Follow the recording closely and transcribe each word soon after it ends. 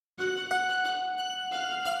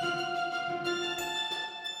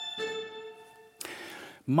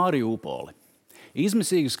Mariupoli.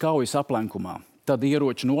 Izmisīgas kaujas aplenkumā, tad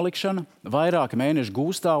ieroču nolikšana, vairāki mēneši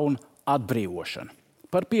gūstā un atbrīvošana.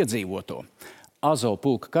 Par piedzīvoto. Azov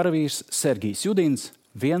pulka karavīrs Sergijs Judins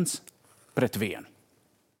 1-1.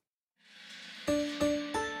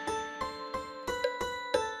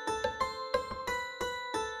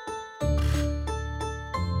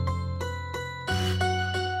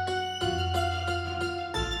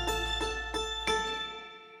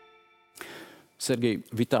 Sergij,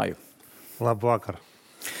 vitāju! Labvakar!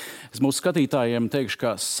 Es mūsu skatītājiem teikšu,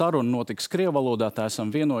 ka saruna notiks krievu valodā, tā esam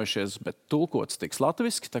vienojušies, bet tulkots tiks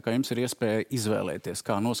latviski, tā kā jums ir iespēja izvēlēties,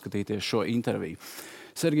 kā noskatīties šo интервью.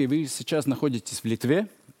 Сергей, вы сейчас находитесь в Литве.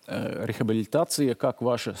 Рехабилитация, как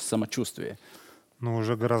ваше самочувствие? Ну,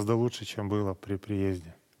 уже гораздо лучше, чем было при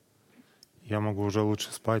приезде. Я могу уже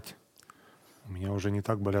лучше спать. У меня уже не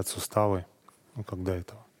так болят суставы, как до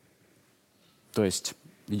этого. То есть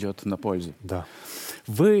идет на пользу? Да.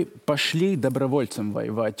 Вы пошли добровольцем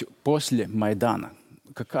воевать после Майдана.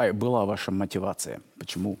 Какая была ваша мотивация?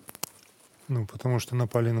 Почему? Ну, потому что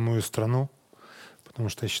напали на мою страну, потому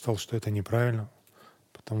что я считал, что это неправильно,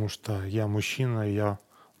 потому что я мужчина, и я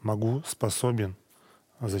могу, способен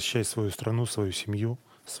защищать свою страну, свою семью,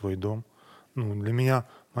 свой дом. Ну, для меня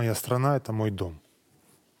моя страна — это мой дом.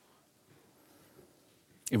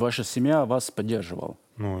 И ваша семья вас поддерживала?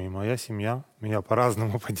 Ну, и моя семья меня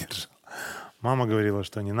по-разному поддерживала. Мама говорила,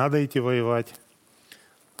 что не надо идти воевать,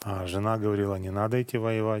 а жена говорила, не надо идти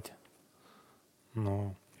воевать.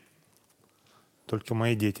 Но только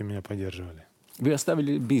мои дети меня поддерживали. Вы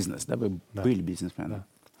оставили бизнес, да? Вы были бизнесменом. Да.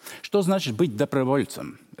 Что значит быть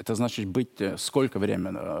добровольцем? Это значит быть сколько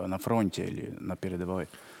времени на фронте или на передовой?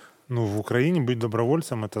 Ну, в Украине быть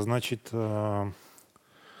добровольцем — это значит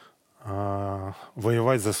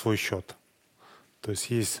воевать за свой счет. То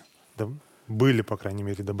есть были, по крайней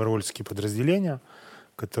мере, добровольческие подразделения,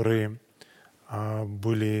 которые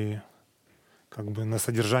были как бы на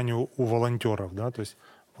содержании у волонтеров. Да? То есть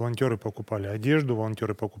волонтеры покупали одежду,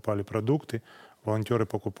 волонтеры покупали продукты, волонтеры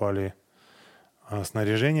покупали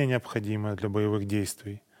снаряжение необходимое для боевых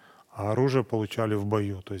действий, а оружие получали в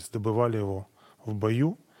бою. То есть добывали его в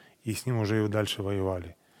бою и с ним уже и дальше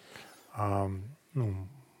воевали. В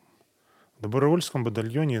добровольческом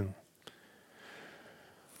батальоне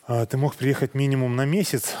ты мог приехать минимум на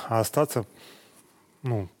месяц, а остаться,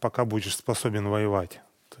 пока будешь способен воевать.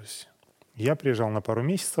 То есть я приезжал на пару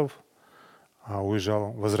месяцев,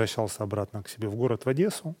 уезжал, возвращался обратно к себе в город, в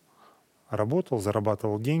Одессу, работал,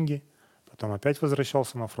 зарабатывал деньги, потом опять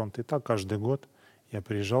возвращался на фронт. И так каждый год я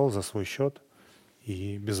приезжал за свой счет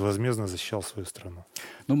и безвозмездно защищал свою страну.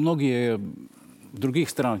 Ну, многие в других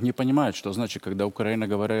странах не понимают, что значит, когда Украина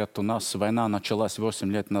говорит, у нас война началась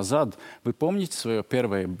 8 лет назад. Вы помните свое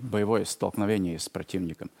первое боевое столкновение с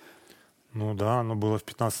противником? Ну да, оно было в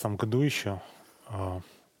 2015 году еще.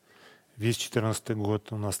 Весь 2014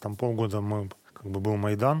 год у нас там полгода был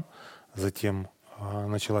Майдан, затем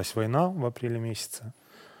началась война в апреле месяце.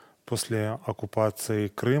 После оккупации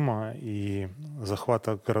Крыма и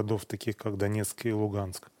захвата городов, таких как Донецк и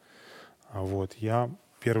Луганск. Я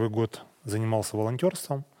первый год занимался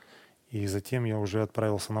волонтерством, и затем я уже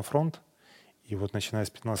отправился на фронт. И вот начиная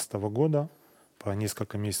с 2015 года, по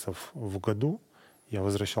несколько месяцев в году, я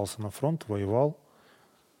возвращался на фронт, воевал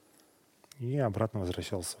и обратно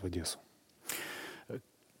возвращался в Одессу. В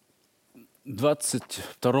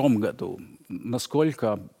 2022 году,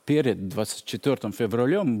 насколько перед 24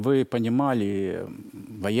 февралем вы понимали,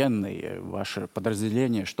 военные, ваше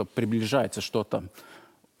подразделение, что приближается что-то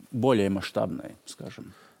более масштабное,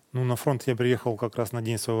 скажем? На фронт я приехал как раз на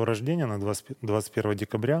день своего рождения, на 21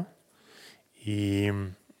 декабря. И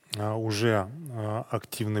уже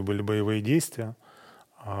активны были боевые действия.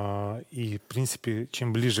 И, в принципе,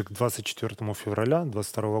 чем ближе к 24 февраля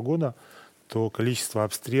 2022 года, то количество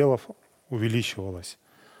обстрелов увеличивалось.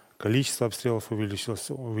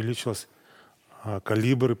 Увеличилось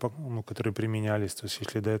калибры, которые применялись. То есть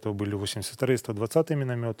если до этого были 82-й, 120-й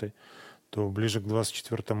минометы, то ближе к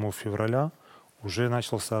 24 февраля уже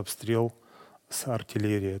начался обстрел с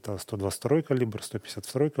артиллерии. Это 122-й калибр,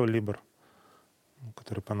 152-й калибр,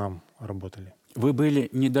 которые по нам работали. Вы были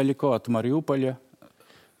недалеко от Мариуполя?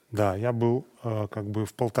 Да, я был в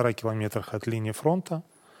 1,5 километрах от линии фронта,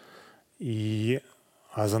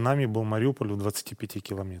 а за нами был Мариуполь в 25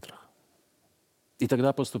 километрах. И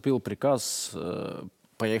тогда поступил приказ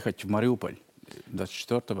поехать в Мариуполь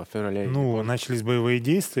 24 февраля? Начались боевые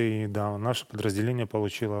действия, и да, наше подразделение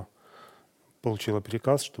получило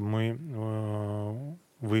приказ, что мы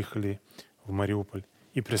выехали в Мариуполь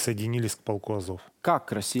и присоединились к полку Азов.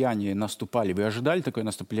 Как россияне наступали? Вы ожидали такое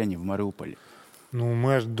наступление в Мариуполе? Ну,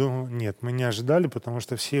 нет, мы не ожидали, потому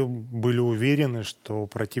что все были уверены, что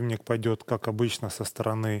противник пойдет, как обычно, со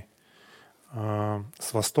стороны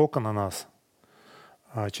с востока на нас,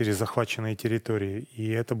 через захваченные территории. И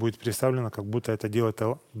это будет представлено, как будто это делает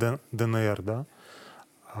ДНР, да.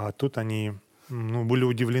 А тут они были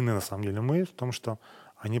удивлены, на самом деле, мы, в том, что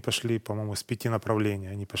они пошли, по-моему, с 5 направлений.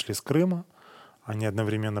 Они пошли с Крыма, они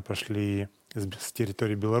одновременно пошли с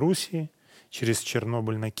территории Белоруссии, через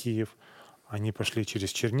Чернобыль на Киев. Они пошли через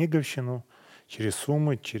Черниговщину, через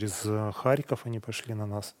Сумы, через Харьков они пошли на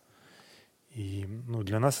нас. И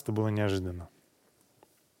для нас это было неожиданно.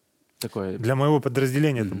 Для моего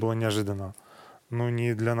подразделения это было неожиданно, но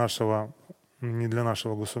не для нашего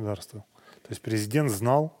государства. То есть президент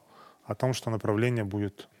знал о том, что направление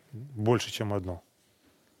будет больше, чем одно.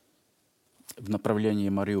 В направлении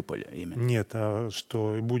Мариуполя именно? Нет,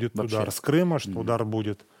 что будет вообще удар с Крыма, что удар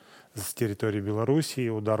будет с территории Белоруссии,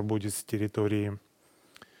 удар будет с территории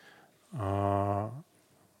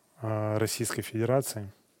Российской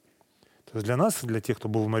Федерации. То есть для нас, для тех, кто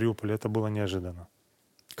был в Мариуполе, это было неожиданно.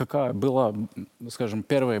 Какая была, скажем,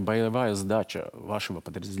 первая боевая задача вашего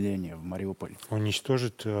подразделения в Мариуполе?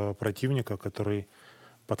 Уничтожить противника, который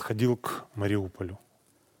подходил к Мариуполю.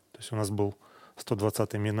 То есть у нас был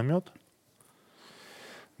 120-й миномет,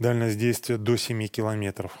 дальность действия до 7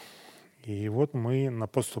 километров. И вот мы на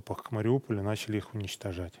подступах к Мариуполю начали их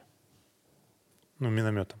уничтожать.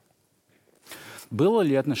 Минометом. Было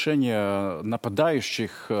ли отношение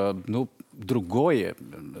нападающих, другое?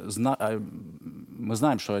 Мы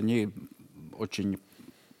знаем, что они очень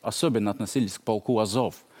особенно относились к полку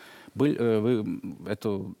Азов. Вы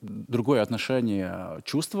это другое отношение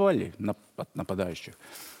чувствовали от нападающих?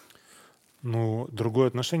 Другое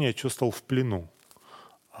отношение я чувствовал в плену.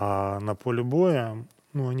 А на поле боя,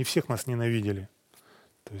 они всех нас ненавидели.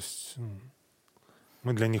 То есть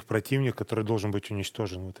мы для них противник, который должен быть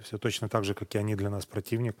уничтожен. Это все точно так же, как и они для нас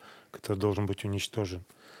противник, который должен быть уничтожен.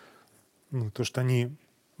 То, что они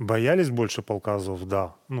боялись больше полка Азов,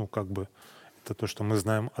 да. Это то, что мы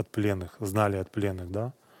знали от пленных,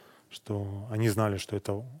 да. Что они знали, что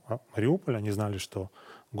это Мариуполь, они знали, что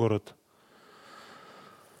город,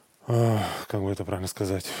 как бы это правильно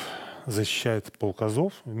сказать, защищает полк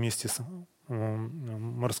Азов вместе с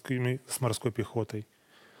морской пехотой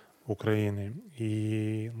Украины.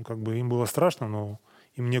 И им было страшно, но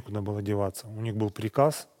им некуда было деваться. У них был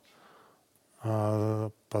приказ,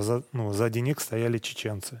 сзади них стояли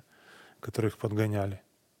чеченцы, которые их подгоняли.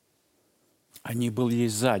 Они были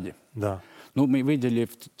сзади? Да. Мы видели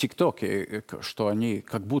в ТикТоке, что они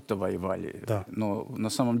как будто воевали. Да. Но на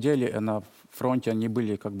самом деле на фронте они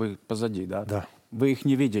были как бы позади, да? Да. Вы их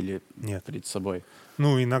не видели? Нет. Перед собой?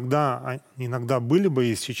 Иногда были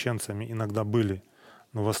бои с чеченцами, иногда были.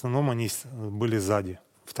 Но в основном они были сзади.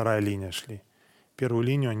 Вторая линия шли. Первую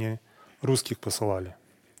линию они русских посылали,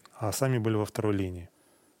 а сами были во второй линии.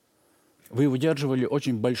 Вы удерживали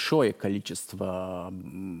очень большое количество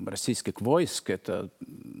российских войск, это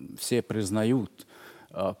все признают.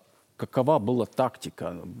 Какова была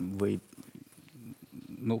тактика?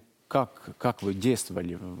 Как вы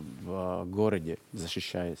действовали в городе,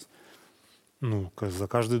 защищаясь? За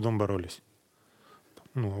каждый дом боролись.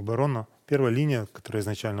 Оборона. Первая линия, которая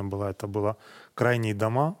изначально была, это была крайние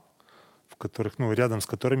дома, в которых, рядом с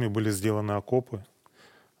которыми были сделаны окопы,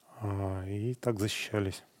 и так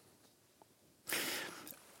защищались.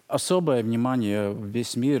 Особое внимание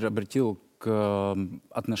весь мир обратил к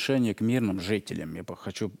отношению к мирным жителям. Я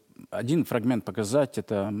хочу один фрагмент показать.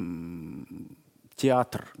 Это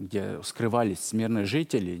театр, где скрывались мирные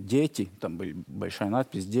жители, дети. Там была большая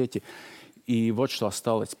надпись «Дети». И вот что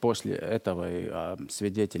осталось после этого.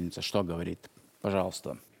 Свидетельница что говорит?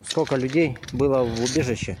 Пожалуйста. Сколько людей было в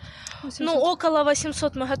убежище? Около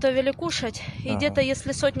 800 мы готовили кушать. И где-то,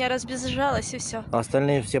 если сотня разбежалась, и все. А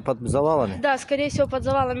остальные все под завалами? Да, скорее всего, под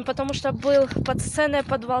завалами, потому что был под сценой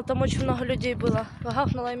подвал, там очень много людей было.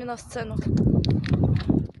 Гахнуло именно в сцену.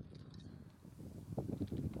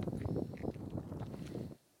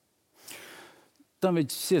 Там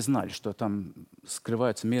ведь все знали, что там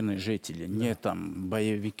скрываются мирные жители, не там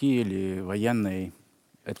боевики или военные.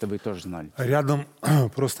 Это вы тоже знали.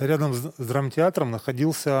 Просто рядом с драмтеатром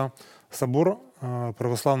находился собор,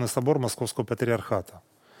 православный собор Московского патриархата.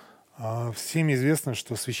 Всем известно,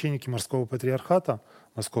 что священники Московского патриархата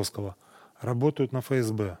Московского работают на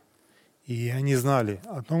ФСБ. И они знали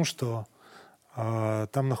о том, что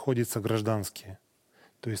там находятся гражданские.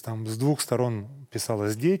 То есть там с двух сторон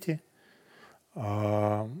писалось «дети»,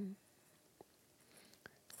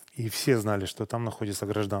 и все знали, что там находятся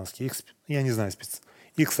гражданские.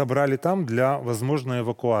 Их собрали там для возможной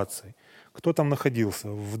эвакуации. Кто там находился?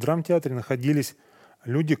 В драмтеатре находились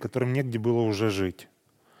люди, которым негде было уже жить.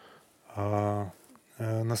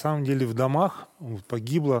 На самом деле в домах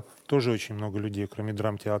погибло тоже очень много людей, кроме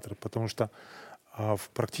драмтеатра, потому что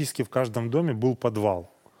практически в каждом доме был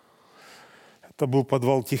подвал. Это был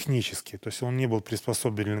подвал технический, то есть он не был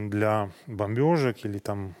приспособлен для бомбежек или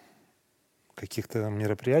там каких-то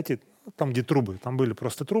мероприятий. Там, где трубы, там были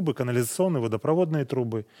просто трубы, канализационные, водопроводные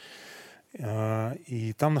трубы.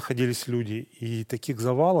 И там находились люди. И таких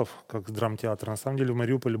завалов, как драмтеатр, на самом деле в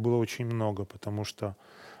Мариуполе было очень много, потому что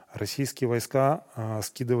российские войска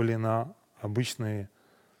скидывали на обычные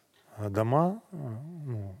дома,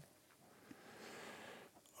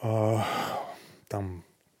 там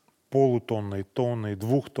полутонные, тонные,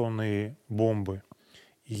 двухтонные бомбы.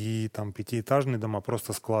 И там пятиэтажные дома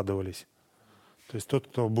просто складывались. То есть тот,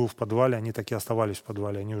 кто был в подвале, они так и оставались в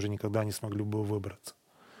подвале, они уже никогда не смогли бы выбраться.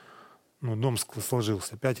 Дом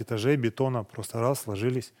сложился. 5 этажей бетона просто раз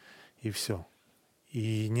сложились, и все.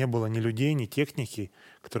 И не было ни людей, ни техники,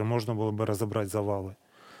 которые можно было бы разобрать завалы.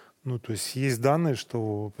 То есть данные,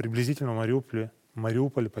 что приблизительно в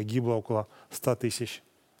Мариуполе погибло около 100 тысяч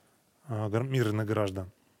мирных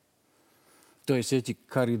граждан. То есть эти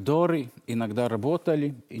коридоры иногда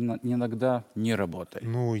работали, иногда не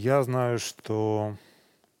работали? Я знаю, что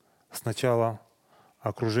с начала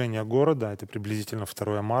окружения города, это приблизительно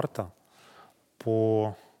 2 марта,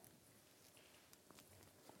 по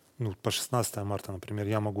 16 марта, например,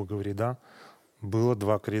 я могу говорить, да, было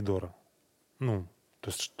 2 коридора. То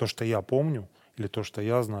есть то, что я помню, или то, что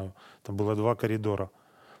я знаю, это было 2 коридора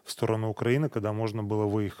в сторону Украины, когда можно было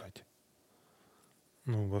выехать.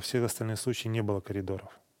 Во всех остальных случаях не было коридоров.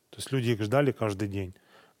 То есть люди их ждали каждый день.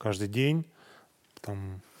 Каждый день,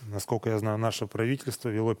 там, насколько я знаю, наше правительство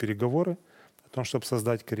вело переговоры о том, чтобы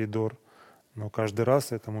создать коридор, но каждый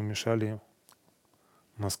раз этому мешали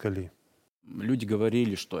москали. Люди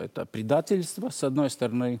говорили, что это предательство, с одной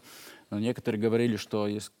стороны, но некоторые говорили, что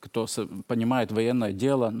если кто понимает военное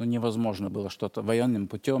дело, невозможно было что-то военным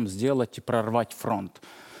путем сделать и прорвать фронт.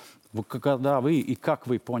 Когда вы и как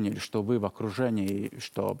вы поняли, что вы в окружении,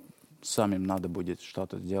 что самим надо будет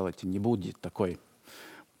что-то сделать, и не будет такой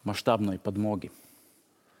масштабной подмоги?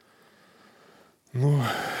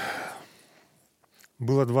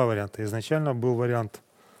 Было 2 варианта. Изначально был вариант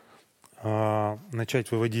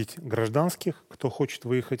начать выводить гражданских, кто хочет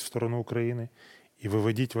выехать в сторону Украины, и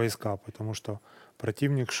выводить войска, потому что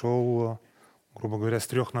противник шел, грубо говоря, с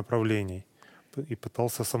 3 направлений и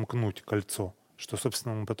пытался сомкнуть кольцо, что,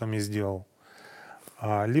 собственно, он потом и сделал.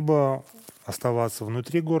 Либо оставаться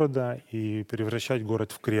внутри города и превращать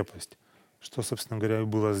город в крепость, что, собственно говоря, и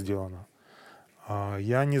было сделано.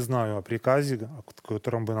 Я не знаю о приказе, о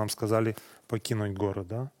котором бы нам сказали покинуть город.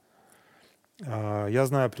 Да? Я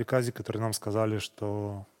знаю о приказе, который нам сказали,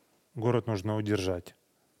 что город нужно удержать.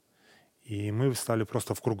 И мы встали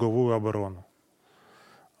просто в круговую оборону.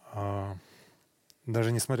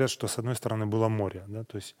 Даже несмотря, что с одной стороны было море, да,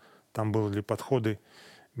 то есть там были подходы,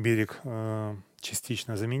 берег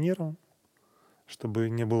частично заминирован, чтобы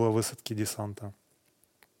не было высадки десанта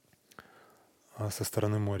со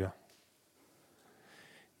стороны моря.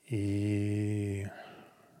 И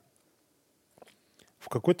в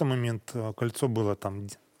какой-то момент кольцо было там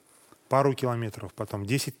пару километров, потом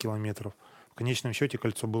 10 километров. В конечном счете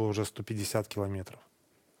кольцо было уже 150 километров.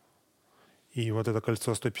 И вот это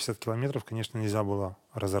кольцо 150 километров, конечно, нельзя было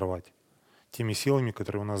разорвать теми силами,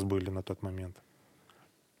 которые у нас были на тот момент.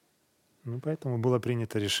 Поэтому было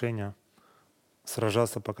принято решение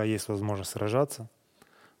сражаться, пока есть возможность сражаться,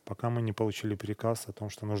 пока мы не получили приказ о том,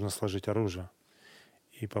 что нужно сложить оружие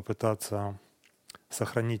и попытаться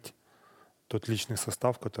сохранить тот личный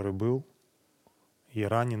состав, который был, и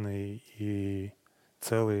раненый, и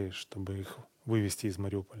целый, чтобы их вывести из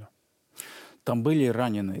Мариуполя. Там были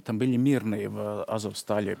раненые, там были мирные в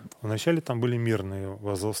Азовстали? Вначале там были мирные в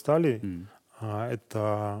Азовстали.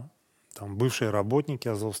 Это там бывшие работники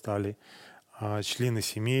Азовстали, члены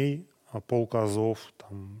семей полка Азов,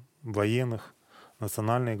 там, военных,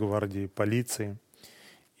 национальной гвардии, полиции.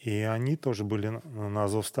 И они тоже были на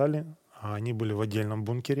Азовстали, а они были в отдельном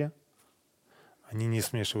бункере. Они не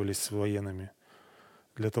смешивались с военными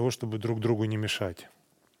для того, чтобы друг другу не мешать.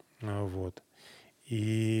 Вот.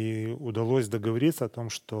 И удалось договориться о том,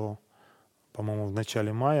 что, по-моему, в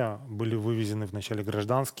начале мая были вывезены вначале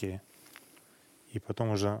гражданские, и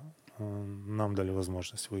потом уже нам дали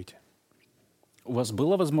возможность выйти. У вас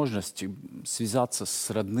была возможность связаться с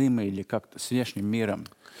родными или как-то с внешним миром?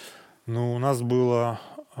 У нас было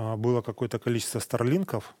какое-то количество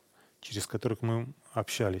старлинков, через которых мы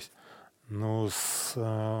общались. Но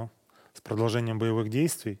с продолжением боевых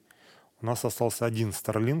действий у нас остался один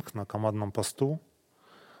старлинк на командном посту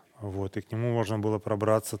Вот, и к нему можно было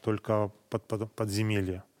пробраться только под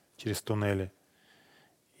подземелье, через туннели.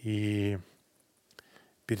 И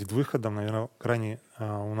перед выходом, наверное, крайний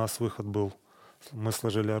у нас выход был, мы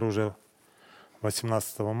сложили оружие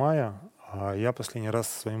 18 мая, а я последний раз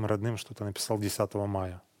своим родным что-то написал 10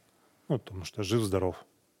 мая. Ну, потому что жив-здоров.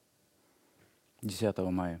 10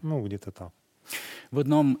 мая. Ну, где-то так. В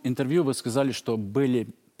одном интервью вы сказали, что были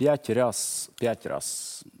 5 раз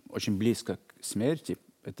очень близко к смерти.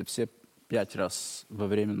 Это все 5 раз во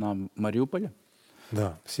время Мариуполя?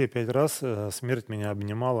 Да, все 5 раз смерть меня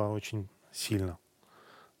обнимала очень сильно.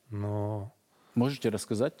 Но, Можете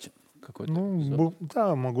рассказать какой-то ну, эпизод?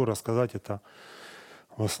 да, могу рассказать это.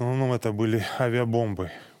 В основном это были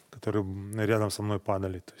авиабомбы, которые рядом со мной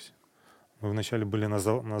падали. То есть мы вначале были на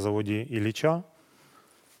заводе Ильича.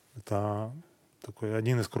 Это такой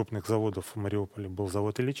один из крупных заводов в Мариуполе был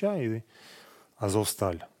завод Ильича и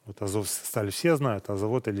Азовсталь. Вот Азовсталь все знают, а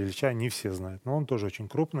завод Ильича не все знают. Но он тоже очень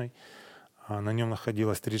крупный. На нем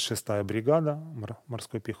находилась 36-я бригада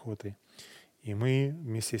морской пехоты. И мы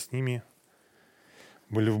вместе с ними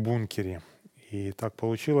были в бункере. И так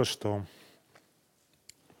получилось, что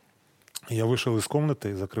я вышел из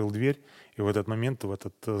комнаты, закрыл дверь, и в этот момент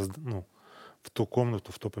в ту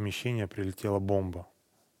комнату, в то помещение прилетела бомба.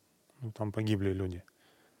 Ну, там погибли люди.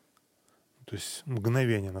 То есть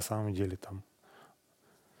мгновение на самом деле там.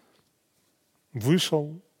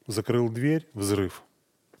 Вышел, закрыл дверь, взрыв.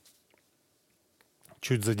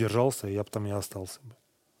 Чуть задержался, я бы там и остался бы.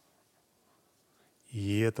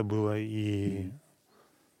 И это было и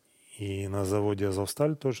на заводе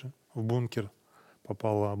Азовсталь тоже в бункер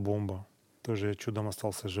попала бомба. Тоже я чудом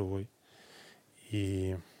остался живой.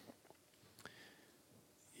 И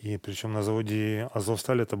причем на заводе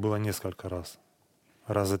Азовсталь это было несколько раз.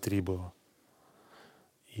 Раза 3 было.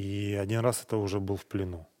 И один раз это уже был в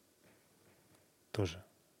плену. Тоже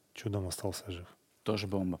чудом остался жив. Тоже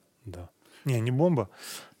бомба. Да. Не бомба.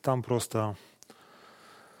 Там просто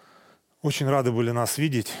очень рады были нас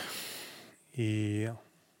видеть. И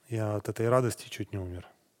я от этой радости чуть не умер.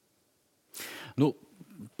 Ну,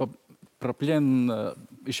 про плен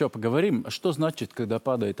еще поговорим. Что значит, когда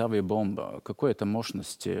падает авиабомба? Какой это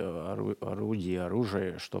мощности орудий,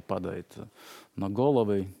 оружия, что падает на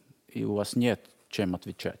головы, и у вас нет чем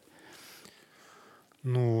отвечать?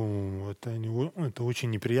 Ну, это очень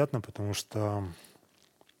неприятно, потому что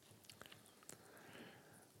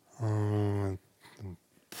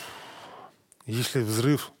если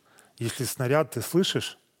взрыв, если снаряд, ты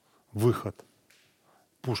слышишь выход,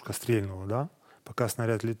 пушка стрельнула, да? Пока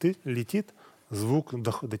снаряд летит, звук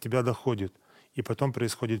до тебя доходит, и потом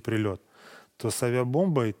происходит прилет. То с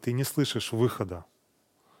авиабомбой ты не слышишь выхода.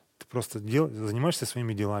 Ты просто занимаешься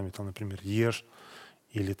своими делами, там, например, ешь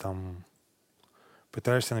или там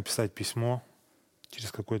пытаешься написать письмо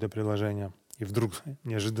через какое-то приложение, и вдруг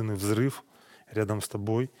неожиданный взрыв рядом с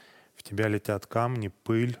тобой, в тебя летят камни,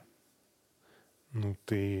 пыль. Ну,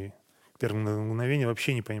 ты в первое мгновение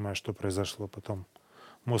вообще не понимаешь, что произошло. Потом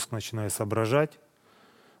мозг начинает соображать,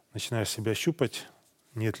 начинаешь себя щупать,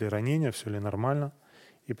 нет ли ранения, все ли нормально.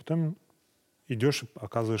 И потом идешь и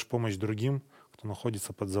оказываешь помощь другим, кто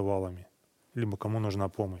находится под завалами, либо кому нужна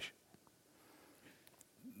помощь.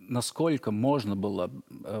 Насколько можно было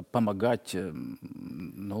помогать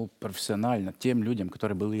профессионально тем людям,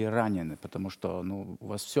 которые были ранены? Потому что у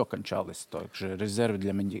вас все кончалось, также резервы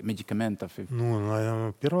для медикаментов. Ну,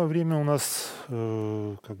 на первое время у нас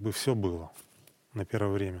как бы все было на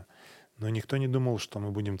первое время. Но никто не думал, что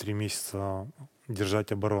мы будем 3 месяца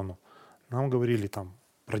держать оборону. Нам говорили там,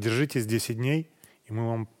 продержитесь 10 дней, и мы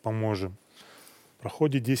вам поможем.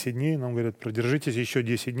 Проходит 10 дней, нам говорят, продержитесь еще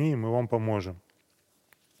 10 дней, и мы вам поможем.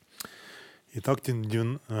 И так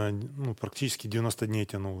практически 90 дней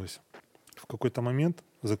тянулось. В какой-то момент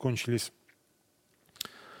закончились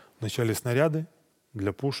вначале снаряды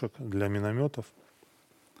для пушек, для минометов.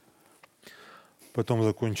 Потом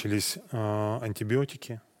закончились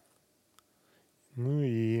антибиотики. Ну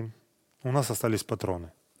и у нас остались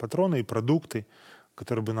патроны. Патроны и продукты,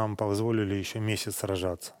 которые бы нам позволили еще месяц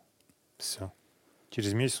сражаться. Все.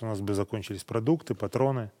 Через месяц у нас бы закончились продукты,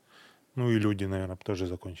 патроны. Ну и люди, наверное, тоже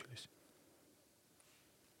закончились.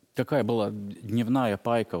 Какая была дневная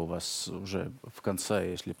пайка у вас уже в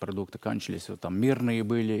конце, если продукты кончились? Там мирные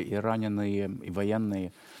были, и раненые, и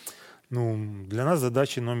военные? Ну, для нас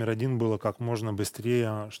задачей номер 1 было как можно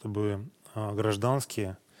быстрее, чтобы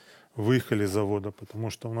гражданские выехали с завода, потому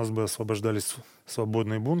что у нас бы освобождались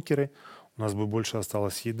свободные бункеры, у нас бы больше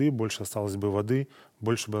осталось еды, больше осталось бы воды,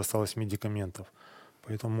 больше бы осталось медикаментов.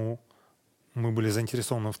 Поэтому мы были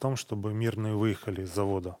заинтересованы в том, чтобы мирные выехали с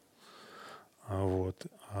завода. Вот.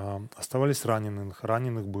 Оставались раненых.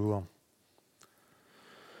 Раненых было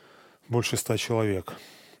больше 100 человек.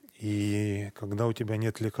 И когда у тебя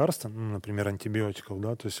нет лекарств, ну, например, антибиотиков,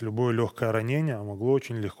 да, то есть любое легкое ранение могло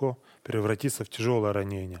очень легко превратиться в тяжелое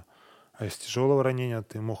ранение. А из тяжелого ранения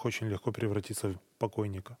ты мог очень легко превратиться в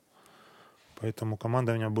покойника. Поэтому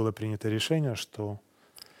командованием было принято решение, что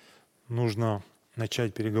нужно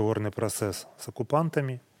начать переговорный процесс с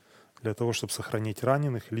оккупантами для того, чтобы сохранить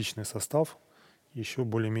раненых, личный состав, еще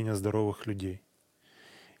более-менее здоровых людей.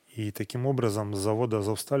 И таким образом с завода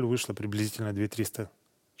 «Азовсталь» вышло приблизительно 200-300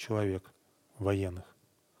 человек военных.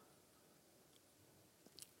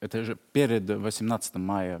 Это же перед 18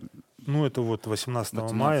 мая. Ну, это вот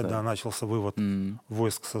 18 мая, да, начался вывод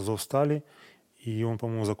войск с Азовстали, и он,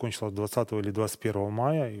 по-моему, закончился 20 или 21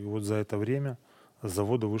 мая, и вот за это время с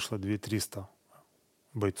завода вышло 200-300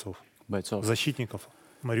 бойцов. Защитников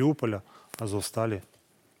Мариуполя, Азовстали.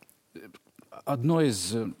 Одно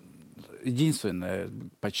из единственное,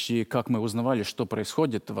 почти как мы узнавали, что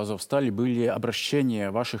происходит в Азовстали, были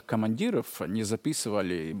обращения ваших командиров, они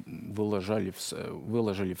записывали,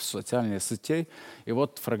 выложили в социальные сети. И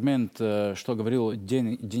вот фрагмент, что говорил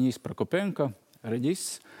Денис Прокопенко,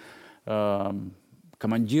 Редис,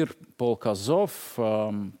 командир полка Азов,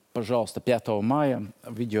 пожалуйста, 5 мая,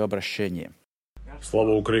 видеообращение.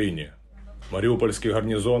 Слава Україні! Маріупольський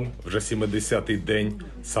гарнізон вже 70-й день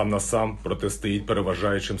сам на сам протистоїть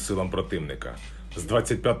переважаючим силам противника. З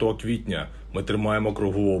 25 квітня ми тримаємо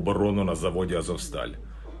кругову оборону на заводі «Азовсталь».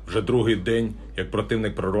 Вже другий день, як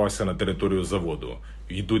противник прорвався на територію заводу,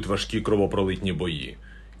 йдуть важкі кровопролитні бої.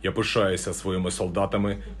 Я пишаюся своїми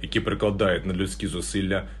солдатами, які прикладають надлюдські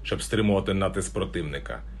зусилля, щоб стримувати натиск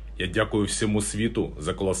противника. Я дякую всьому світу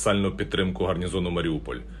за колосальну підтримку гарнізону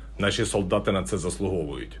Маріуполь. Наші солдати на це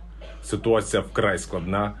заслуговують. Ситуація вкрай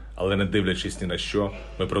складна, але не дивлячись ні на що,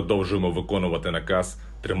 ми продовжуємо виконувати наказ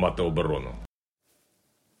тримати оборону.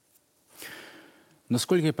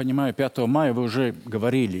 Насколько я понимаю, 5 мая вы уже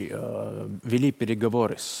говорили, вели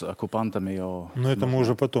переговоры с оккупантами о... Но это мы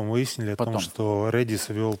уже потом выяснили, о том, что Редис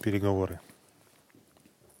вел переговоры.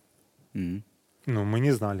 Ну, мы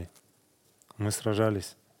не знали. Мы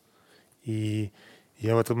сражались. И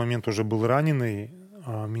я в этот момент уже был раненый.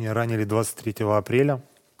 Меня ранили 23 апреля.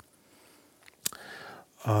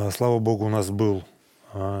 Слава богу, у нас был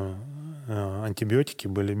антибиотики,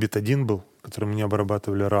 были, бетадин был, которым мне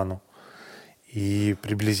обрабатывали рану. И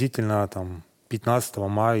приблизительно там 15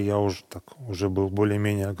 мая я уже был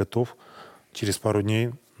более-менее готов через пару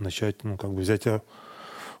дней начать, взять в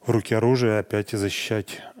руки оружие и опять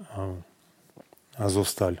защищать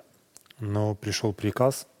Азовсталь. Но пришел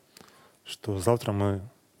приказ, что завтра мы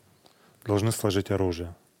должны сложить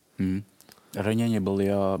оружие. Ранение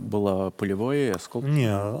было пулевое, осколочное?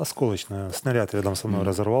 Не, осколочное. Снаряд рядом со мной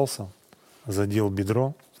разорвался, задел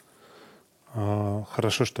бедро.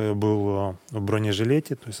 Хорошо, что я был в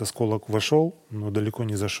бронежилете, то есть осколок вошел, но далеко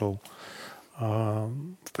не зашел.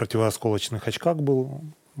 В противоосколочных очках был,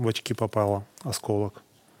 в очки попало осколок.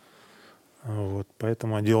 Вот,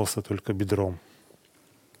 поэтому отделался только бедром.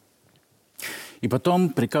 И потом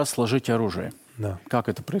приказ сложить оружие. Да. Как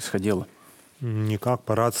это происходило? Никак,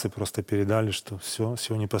 по рации просто передали, что все,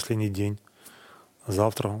 сегодня последний день.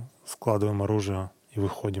 Завтра складываем оружие и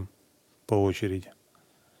выходим по очереди.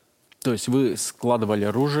 То есть вы складывали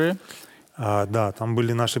оружие? Да, там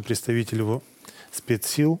были наши представители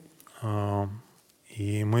спецсил,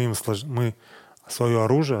 и мы свое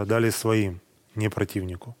оружие отдали своим, не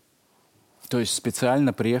противнику. То есть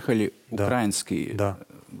специально приехали украинские? Да.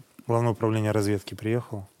 Главное управление разведки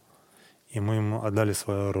приехало, и мы им отдали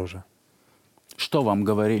свое оружие. Что вам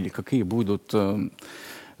говорили? Какие будут...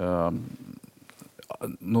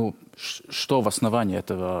 что в основании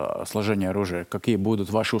этого сложения оружия? Какие будут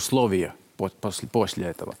ваши условия после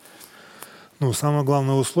этого? Самое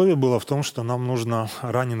главное условие было в том, что нам нужно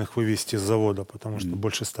раненых вывести с завода, потому что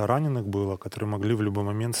больше 100 раненых было, которые могли в любой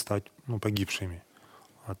момент стать погибшими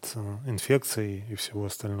от инфекции и всего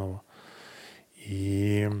остального.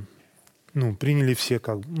 И приняли все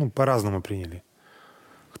по-разному приняли.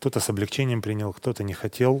 Кто-то с облегчением принял, кто-то не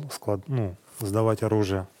хотел сдавать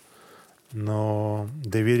оружие. Но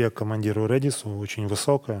доверие к командиру Редису очень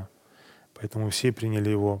высокое, поэтому все приняли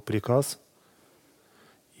его приказ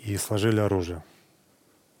и сложили оружие.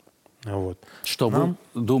 Вот. Что вы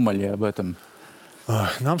думали об этом?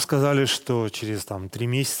 Нам сказали, что через 3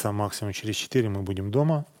 месяца, максимум через 4 мы будем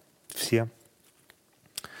дома все.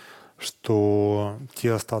 Что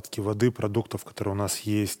те остатки воды, продуктов, которые у нас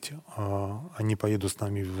есть, они поедут с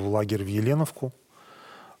нами в лагерь в Еленовку.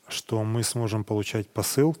 Что мы сможем получать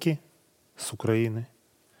посылки с Украины,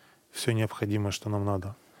 все необходимое, что нам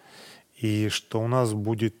надо. и что у нас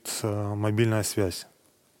будет мобильная связь,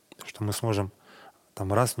 что мы сможем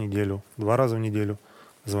там раз в неделю, 2 раза в неделю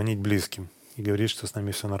звонить близким и говорить, что с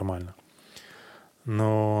нами все нормально.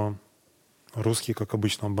 Но русские, как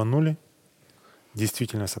обычно, обманули.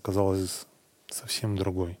 Действительность оказалась совсем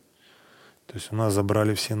другой. То есть у нас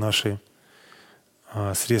забрали все наши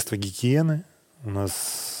средства гигиены, у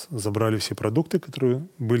нас забрали все продукты, которые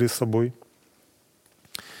были с собой.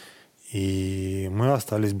 И мы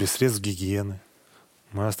остались без средств гигиены,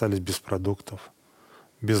 мы остались без продуктов,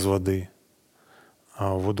 без воды.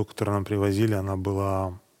 А воду, которую нам привозили, она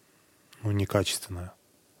была некачественная.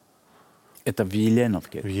 Это в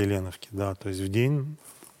Еленовке? В Еленовке, да. То есть в день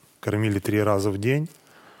кормили 3 раза в день.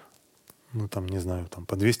 Не знаю,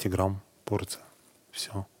 по 200 грамм порция.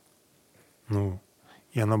 Все.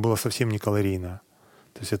 И она была совсем не калорийная.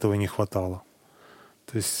 То есть этого не хватало.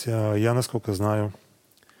 То есть я, насколько знаю,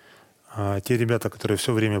 те ребята, которые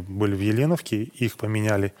все время были в Еленовке, их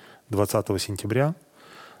поменяли 20 сентября,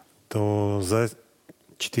 то за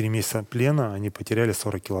 4 месяца плена они потеряли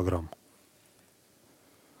 40 килограмм.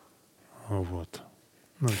 Вот.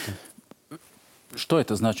 Что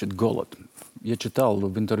это значит голод? Я читал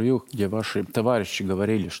в интервью, где ваши товарищи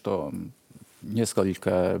говорили, что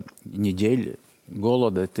несколько недель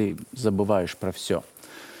голода ты забываешь про все.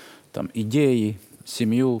 Там идеи,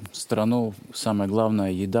 семью, страну, самое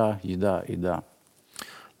главное — еда, еда, еда.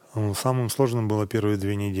 Самым сложным было первые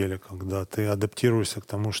 2 недели, когда ты адаптируешься к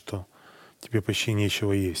тому, что тебе почти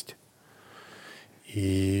нечего есть.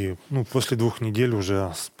 И после 2 недель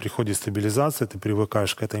уже приходит стабилизация, ты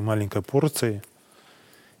привыкаешь к этой маленькой порции.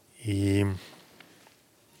 И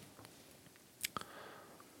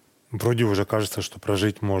вроде уже кажется, что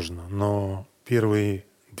прожить можно. Но первые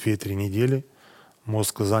 2-3 недели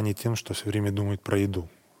мозг занят тем, что все время думает про еду.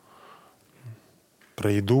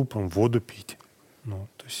 Про еду, воду пить.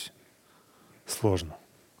 То есть сложно.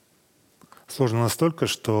 Сложно настолько,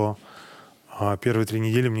 что первые 3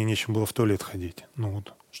 недели мне нечем было в туалет ходить.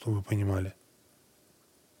 Чтобы вы понимали.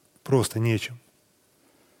 Просто нечем.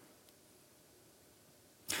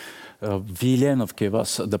 В Еленовке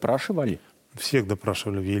вас допрашивали? Всех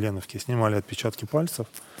допрашивали в Еленовке. Снимали отпечатки пальцев.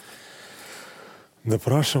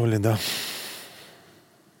 Допрашивали, да.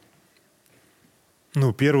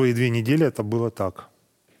 Первые 2 недели это было так.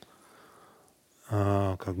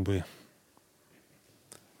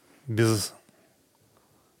 Без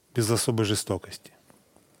особой жестокости.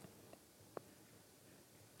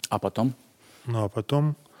 А потом? А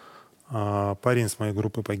потом парень с моей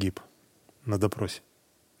группы погиб на допросе.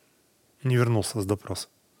 Не вернулся с допроса.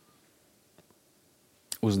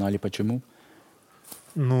 Узнали почему?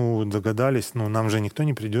 Догадались. Нам же никто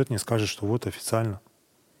не придет, не скажет, что вот официально.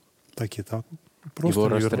 Так и так. Просто его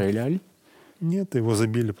расстреляли? Нет, его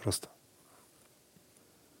забили просто.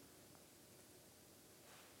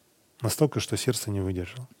 Настолько, что сердце не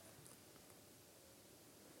выдержало.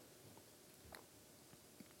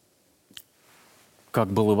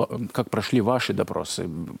 Как прошли ваши допросы?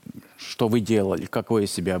 Что вы делали? Как вы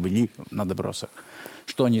себя вели на допросах?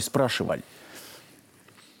 Что они спрашивали?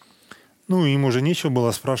 Им уже нечего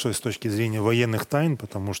было спрашивать с точки зрения военных тайн,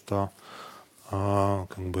 потому что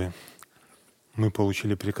мы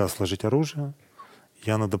получили приказ сложить оружие.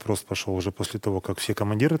 Я на допрос пошел уже после того, как все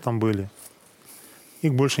командиры там были.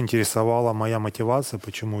 Их больше интересовала моя мотивация,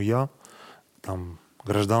 почему я,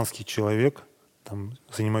 гражданский человек,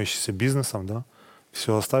 занимающийся бизнесом, да,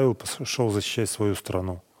 все оставил, пошел защищать свою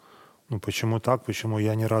страну. Почему так? Почему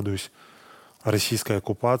я не радуюсь российской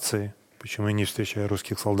оккупации? Почему я не встречаю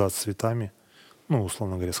русских солдат с цветами?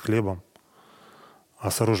 Условно говоря, с хлебом. А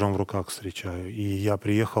с оружием в руках встречаю. И я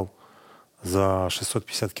приехал за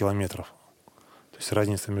 650 километров. То есть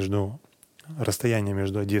расстояние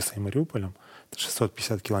между Одессой и Мариуполем — это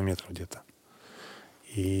 650 километров где-то.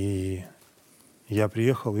 И я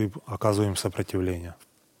приехал и оказываю им сопротивление.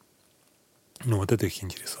 Вот это их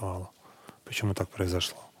интересовало. Почему так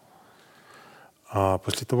произошло? А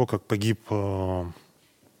после того, как погиб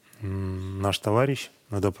наш товарищ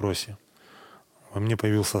на допросе, во мне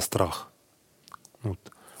появился страх.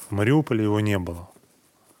 В Мариуполе его не было.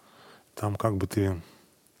 Там ты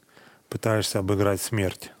пытаешься обыграть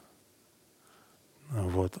смерть.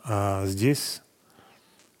 А здесь,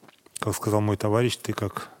 как сказал мой товарищ, ты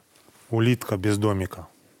как улитка без домика,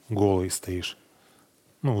 голый стоишь.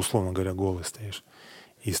 Условно говоря, голый стоишь.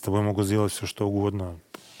 И с тобой могут сделать все, что угодно.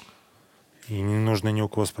 И не нужно ни у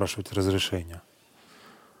кого спрашивать разрешения.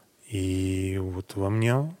 И во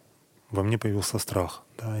мне появился страх.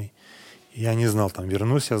 Да? И я не знал,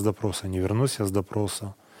 вернусь я с допроса, не вернусь я с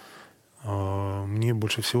допроса. Мне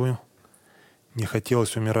больше всего не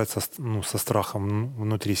хотелось умирать со страхом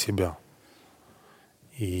внутри себя.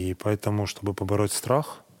 И поэтому, чтобы побороть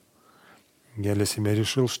страх, я для себя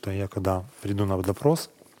решил, что я когда приду на допрос,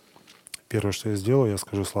 первое, что я сделаю, я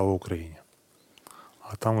скажу «Слава Украине».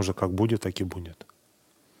 А там уже как будет, так и будет.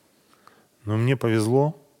 Но мне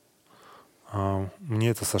повезло, мне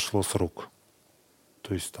это сошло с рук.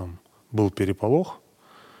 То есть там был переполох,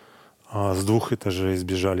 с 2 этажей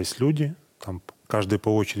сбежались люди, там каждый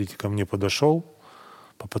по очереди ко мне подошел,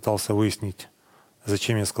 попытался выяснить,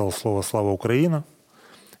 зачем я сказал слово «Слава Украина».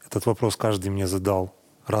 Этот вопрос каждый мне задал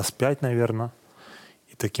раз 5, наверное.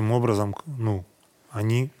 И таким образом,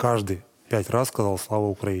 каждый 5 раз сказал «Слава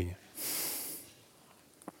Украине».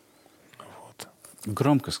 Вот.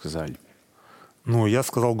 Громко сказали. Я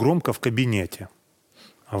сказал громко в кабинете.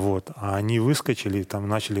 Вот. А они выскочили, там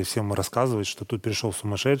начали всем рассказывать, что тут пришел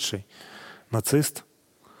сумасшедший нацист,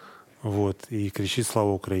 вот, и кричит «Слава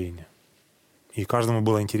Украине». И каждому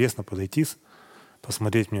было интересно подойти,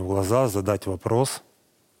 посмотреть мне в глаза, задать вопрос.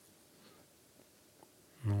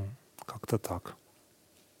 Как-то так.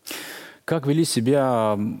 Как вели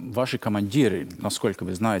себя ваши командиры, насколько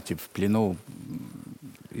вы знаете, в плену?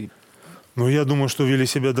 Я думаю, что вели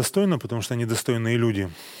себя достойно, потому что они достойные люди.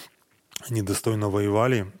 Они достойно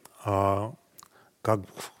воевали. А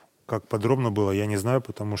как подробно было, я не знаю,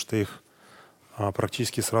 потому что их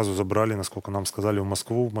практически сразу забрали, насколько нам сказали, в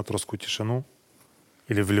Москву, в матросскую тишину.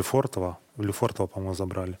 Или в Лефортово. В Лефортово, по-моему,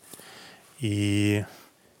 забрали. И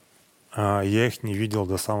я их не видел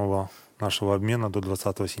до самого нашего обмена, до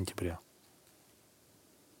 20 сентября.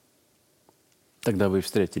 Тогда вы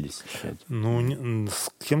встретились?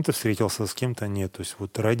 С кем-то встретился, с кем-то нет. То есть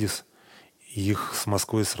вот Редис, их с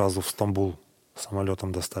Москвы сразу в Стамбул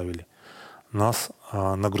самолетом доставили. Нас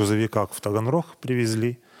на грузовиках в Таганрог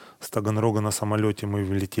привезли. С Таганрога на самолете мы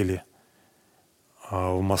влетели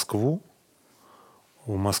в Москву.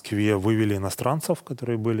 В Москве вывели иностранцев,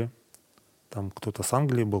 которые были. Там кто-то с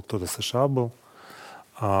Англии был, кто-то с США был.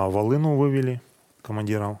 А Волыну вывели,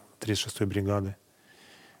 командира 36-й бригады.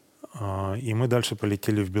 И мы дальше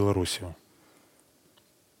полетели в Белоруссию.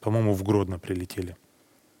 По-моему, в Гродно прилетели.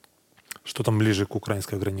 Что там ближе к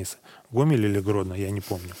украинской границе? Гомель или Гродно? Я не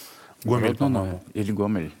помню. Гомель, по-моему. Или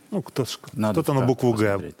Гомель. Кто-то на букву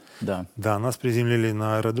 «Г». Да, нас приземлили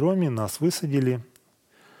на аэродроме, нас высадили.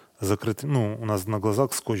 Закрыты, у нас на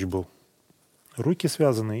глазах скотч был. Руки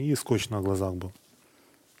связаны, и скотч на глазах был.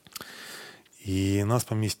 И нас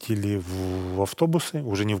поместили в автобусы,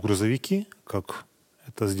 уже не в грузовики, как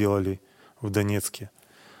это сделали в Донецке,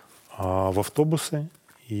 а в автобусы.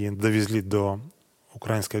 И довезли до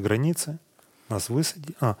украинской границы. Нас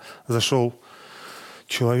высадили. Зашел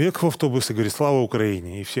человек в автобус и говорит «Слава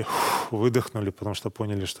Украине!» И все выдохнули, потому что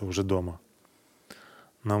поняли, что уже дома.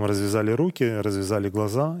 Нам развязали руки, развязали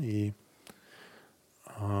глаза, и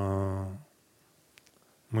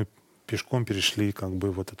мы пешком перешли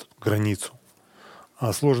вот эту границу.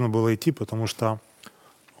 А сложно было идти, потому что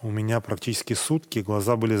у меня практически сутки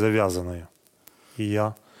глаза были завязанные. И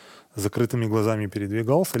я с закрытыми глазами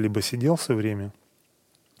передвигался, либо сидел все время.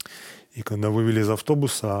 И когда вывели из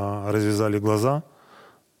автобуса, развязали глаза,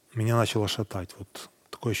 меня начало шатать. Вот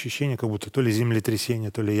такое ощущение, как будто то ли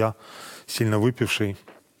землетрясение, то ли я сильно выпивший,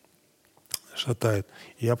 шатает.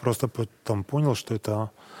 И я просто потом понял, что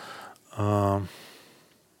это,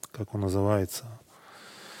 как он называется,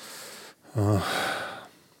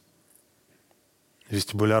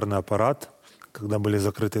 вестибулярный аппарат, когда были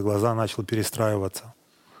закрыты глаза, начал перестраиваться,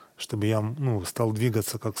 чтобы я стал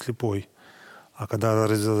двигаться как слепой. А когда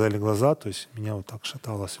развязали глаза, то есть меня вот так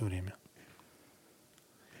шатало все время.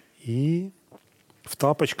 И в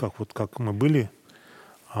тапочках, вот как мы были,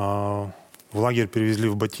 в лагерь привезли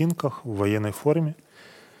в ботинках, в военной форме.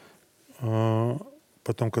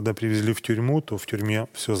 Потом, когда привезли в тюрьму, то в тюрьме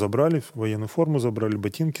все забрали, военную форму забрали,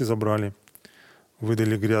 ботинки забрали.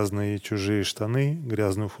 Выдали грязные чужие штаны,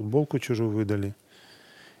 грязную футболку чужую выдали.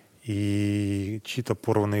 И чьи-то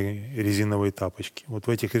порванные резиновые тапочки. Вот в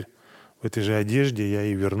этой же одежде я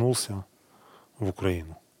и вернулся в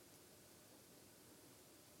Украину.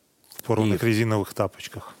 В порванных резиновых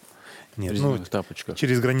тапочках. Нет, тапочках.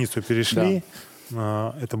 Через границу перешли.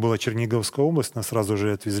 Да. Это была Черниговская область. Нас сразу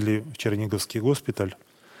же отвезли в Черниговский госпиталь,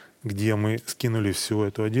 где мы скинули всю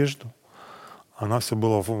эту одежду. Она вся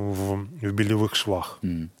была в белевых швах.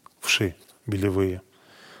 Вши белевые.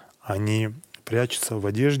 Они прячутся в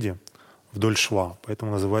одежде вдоль шва.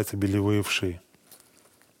 Поэтому называются белевые вши.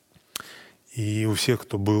 И у всех,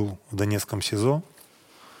 кто был в Донецком СИЗО,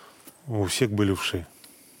 у всех были вши.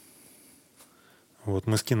 Вот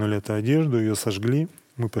мы скинули эту одежду, ее сожгли.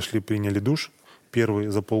 Мы пошли, приняли душ. Первый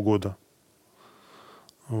за полгода.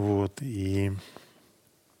 Вот. И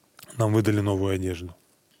нам выдали новую одежду.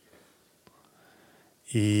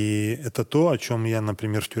 И это то, о чем я,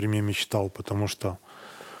 например, в тюрьме мечтал, потому что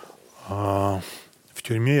в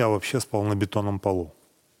тюрьме я вообще спал на бетонном полу.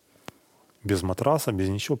 Без матраса, без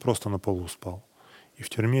ничего, просто на полу спал. И в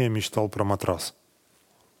тюрьме я мечтал про матрас.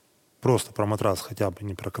 Просто про матрас, хотя бы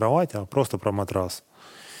не про кровать, а просто про матрас.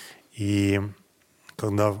 И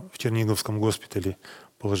когда в Черниговском госпитале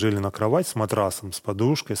положили на кровать с матрасом, с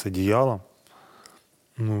подушкой, с одеялом,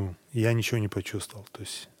 я ничего не почувствовал. То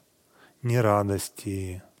есть ни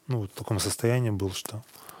радости. В таком состоянии был, что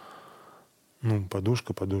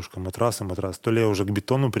подушка, матрас и матрас. То ли я уже к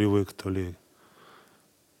бетону привык, то ли...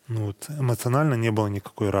 эмоционально не было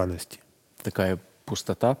никакой радости. Такая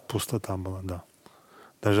пустота? Пустота была, да.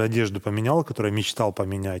 Даже одежду поменял, которую я мечтал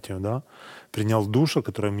поменять ее, да. Принял душ, о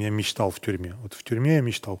котором я мечтал в тюрьме. Вот в тюрьме я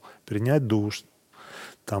мечтал принять душ,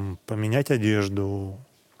 там, поменять одежду,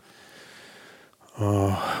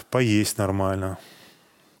 поесть нормально.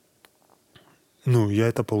 Я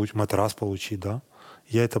это получил, матрас получить, да.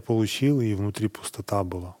 Я это получил, и внутри пустота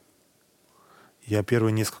была. Я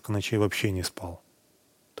первые несколько ночей вообще не спал.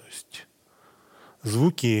 То есть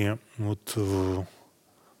звуки, в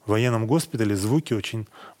военном госпитале звуки очень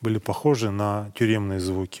были похожи на тюремные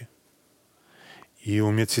звуки. И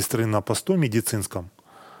у медсестры на посту медицинском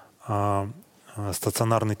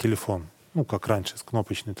стационарный телефон, как раньше,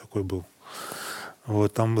 кнопочный такой был.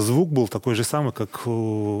 Там звук был такой же самый, как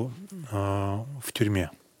в тюрьме.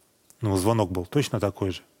 Звонок был точно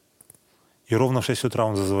такой же. И ровно в 6 утра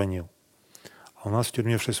он зазвонил. А у нас в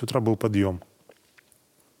тюрьме в 6 утра был подъем.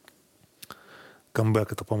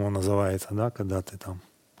 Камбэк это, по-моему, называется, да, когда ты там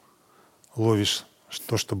ловишь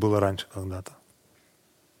то, что было раньше когда-то.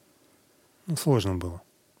 Сложно было.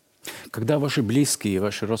 Когда ваши близкие,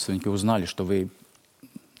 ваши родственники узнали, что вы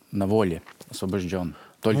на воле, освобожден,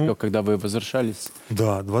 только когда вы возвращались?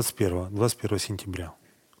 Да, 21 сентября.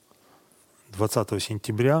 20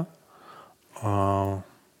 сентября у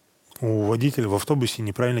водителя в автобусе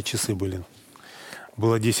неправильно часы были.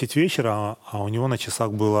 Было 10 вечера, а у него на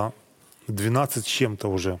часах было 12 с чем-то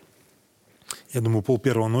уже. Я думаю,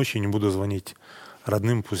 12:30 ночи, не буду звонить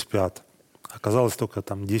родным, пусть спят. Оказалось только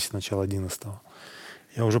там 10, начало 11.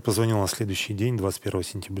 Я уже позвонил на следующий день, 21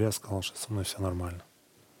 сентября, сказал, что со мной все нормально.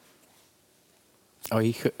 А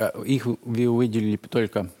их вы увидели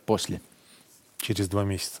только после? Через 2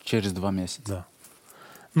 месяца. Через 2 месяца? Да.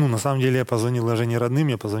 На самом деле я позвонил даже не родным,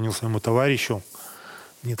 я позвонил своему товарищу.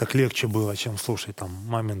 Мне так легче было, чем слушать там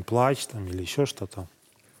мамин плач там, или еще что-то.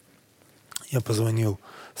 Я позвонил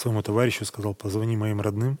своему товарищу, сказал, позвони моим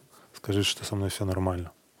родным, скажи, что со мной все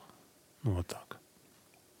нормально. Вот так.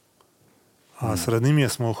 А с родными я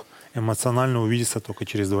смог эмоционально увидеться только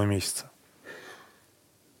через 2 месяца.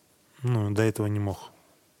 До этого не мог.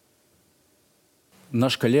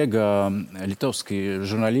 Наш коллега, литовский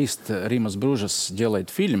журналист Римас Бружес, делает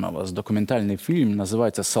фильм о вас, документальный фильм,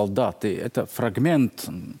 называется «Солдаты». Это фрагмент,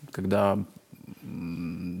 когда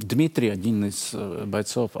Дмитрий, один из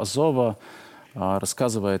бойцов Азова,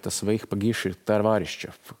 рассказывает о своих погибших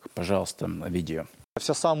товарищах. Пожалуйста, видео.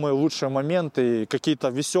 Все самые лучшие моменты, какие-то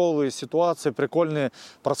веселые ситуации, прикольные,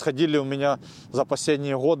 происходили у меня за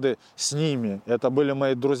последние годы с ними. Это были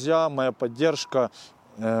мои друзья, моя поддержка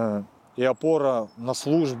и опора на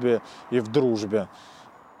службе и в дружбе.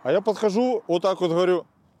 А я подхожу, вот так вот говорю: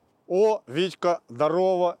 «О, Витька,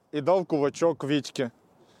 здорово!» И дал кулачок Витьке.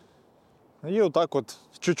 И вот так вот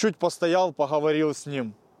чуть-чуть постоял, поговорил с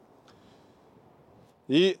ним.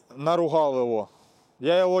 И наругал его.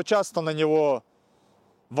 Я его часто на него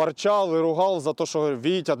ворчал и ругал за то, що говорю: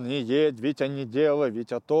 «Вітя, не їдь, Вітя, не делай,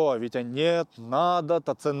 Вітя то, а Вітя нет, надо,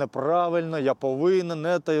 та це неправильно, я повинен,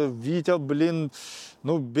 это, Вітя, блин,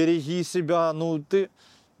 береги себя,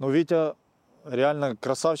 Вітя реально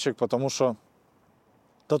красавчик, потому что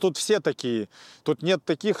тут все такие, тут нет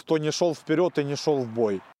таких, кто не шел вперед и не шел в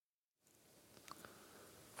бой».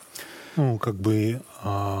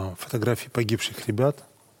 Фотографии погибших ребят,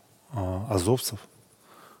 азовцев,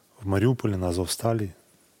 в Мариуполе, на Азовстали.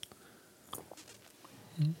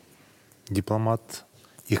 Дипломат,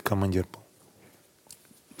 их командир был.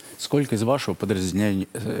 Сколько из вашего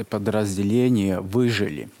подразделения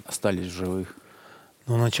выжили, остались в живых?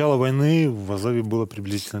 Начало войны в Азове было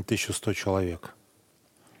приблизительно 1100 человек,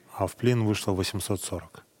 а в плен вышло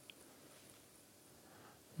 840.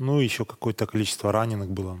 Еще какое-то количество раненых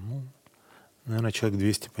было. Наверное, человек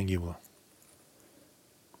 200 погибло.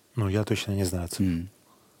 Я точно не знаю.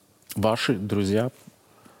 Ваши друзья?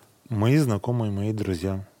 Мои знакомые, мои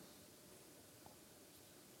друзья.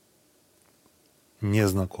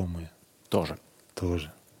 Незнакомые. Тоже. То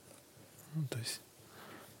есть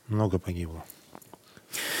много погибло.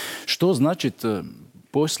 Что значит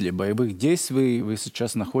после боевых действий вы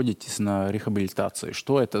сейчас находитесь на рехабилитации.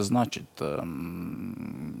 Что это значит?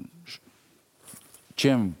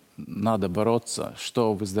 Чем надо бороться?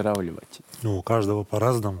 Что выздоравливать? Ну, у каждого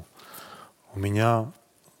по-разному. У меня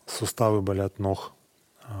суставы болят ног.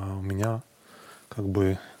 А у меня как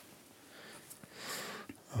бы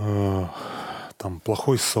там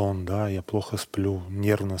плохой сон, да, я плохо сплю,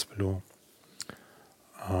 нервно сплю.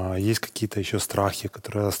 Есть какие-то еще страхи,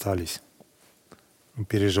 которые остались,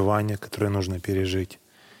 переживания, которые нужно пережить.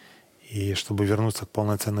 И чтобы вернуться к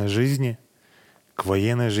полноценной жизни, к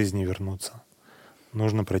военной жизни вернуться,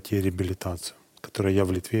 нужно пройти реабилитацию, которую я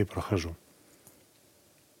в Литве и прохожу.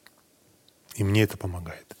 И мне это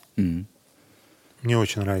помогает. Мне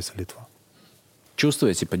очень нравится Литва.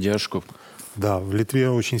 Чувствуете поддержку? Да, в Литве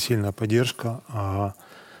очень сильная поддержка.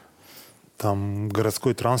 Там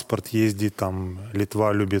городской транспорт ездит, там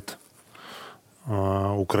Литва любит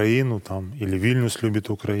Украину, там, или Вильнюс любит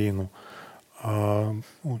Украину. На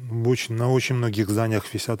очень многих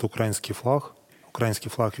зданиях висят украинский флаг. Украинский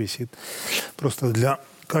флаг висит. Просто для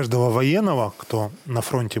каждого военного, кто на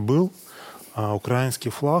фронте был,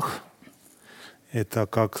 украинский флаг — это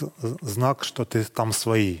как знак, что ты там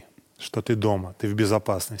свои, что ты дома, ты в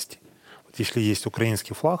безопасности. Вот если есть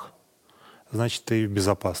украинский флаг, значит, ты в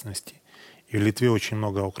безопасности. И в Литве очень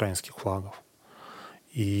много украинских флагов.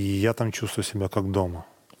 И я там чувствую себя как дома.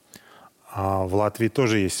 А в Латвии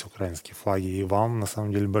тоже есть украинские флаги. И вам, на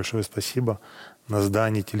самом деле, большое спасибо. На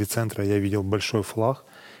здании телецентра я видел большой флаг.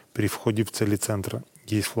 При входе в телецентр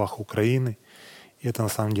есть флаг Украины. И это, на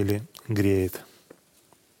самом деле, греет.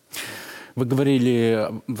 Вы говорили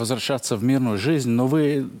возвращаться в мирную жизнь, но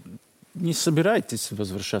вы не собираетесь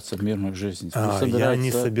возвращаться в мирную жизнь? Я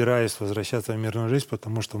не собираюсь возвращаться в мирную жизнь,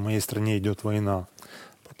 потому что в моей стране идет война.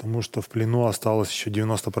 Потому что в плену осталось еще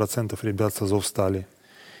 90% ребят с Азовстали.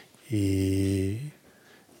 И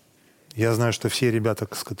я знаю, что все ребята,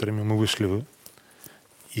 с которыми мы вышли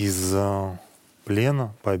из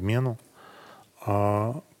плена по обмену,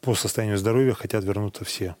 по состоянию здоровья хотят вернуться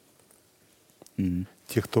все.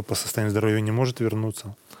 Те, кто по состоянию здоровья не может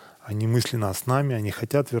вернуться, они мысленно с нами, они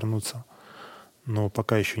хотят вернуться, но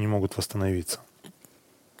пока еще не могут восстановиться.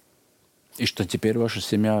 И что теперь ваша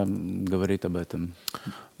семья говорит об этом?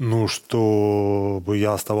 Ну, чтобы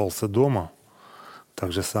я оставался дома,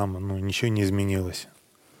 так же самое, ничего не изменилось.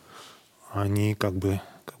 Они, как бы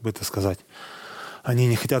это сказать, они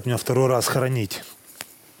не хотят меня второй раз хоронить.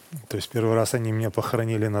 То есть первый раз они меня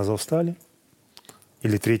похоронили на Азовстали,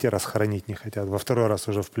 или третий раз хоронить не хотят. Во второй раз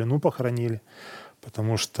уже в плену похоронили,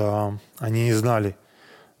 потому что они не знали,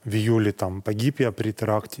 в июле там погиб я при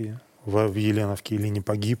теракте в Еленовке или не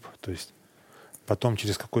погиб. То есть потом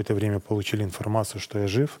через какое-то время получили информацию, что я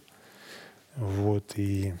жив. Вот,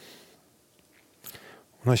 и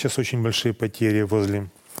у нас сейчас очень большие потери возле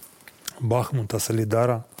Бахмута,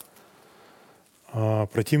 Солидара.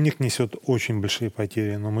 Противник несет очень большие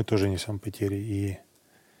потери, но мы тоже несем потери. И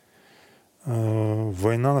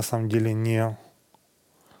война на самом деле не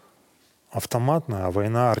автоматная, а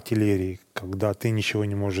война артиллерии, когда ты ничего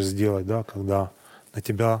не можешь сделать, да, когда на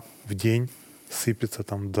тебя в день сыпется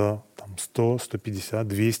до 100, 150,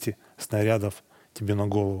 200 снарядов тебе на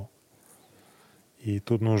голову. И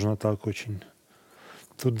тут нужно так очень...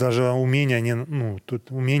 Тут даже умения,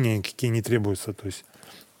 тут умения никакие не требуются. То есть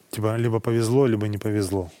тебе либо повезло, либо не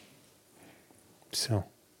повезло. Все.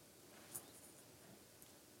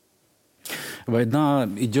 Война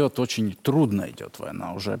идет, очень трудно идет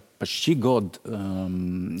война. Уже почти год.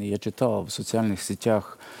 Я читал в социальных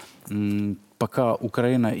сетях, пока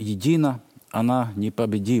Украина едина, она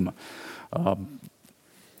непобедима.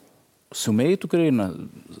 Сумеет Украина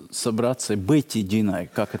собраться и быть единой,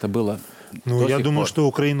 как это было до я сих думаю, пор? что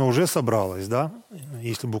Украина уже собралась, да?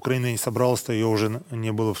 Если бы Украина не собралась, то ее уже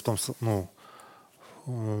не было в том,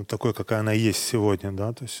 такой, какая она есть сегодня,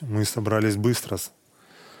 да? То есть мы собрались быстро,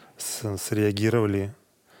 среагировали.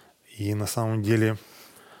 И на самом деле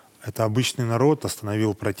это обычный народ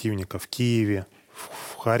остановил противника в Киеве,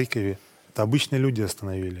 в Харькове. Это обычные люди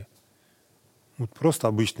остановили. Вот просто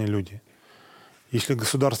обычные люди. Если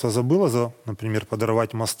государство забыло, например,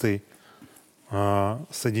 подорвать мосты,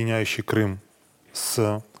 соединяющие Крым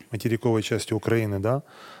с материковой частью Украины, да,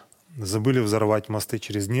 забыли взорвать мосты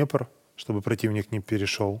через Днепр, чтобы противник не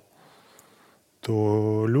перешел,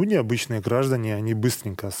 то люди, обычные граждане, они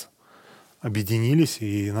быстренько объединились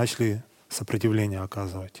и начали сопротивление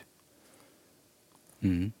оказывать.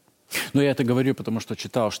 Ну, я это говорю, потому что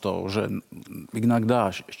читал, что уже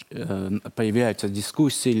иногда появляются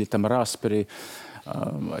дискуссии или распри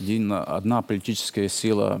одна политическая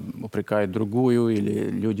сила упрекает другую, или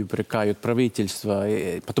люди упрекают правительство,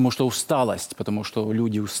 потому что усталость, потому что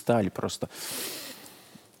люди устали просто.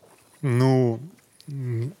 Ну,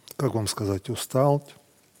 как вам сказать, устал.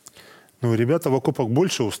 Ну, ребята в окопах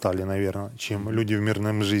больше устали, наверное, чем люди в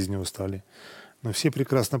мирной жизни устали. Но все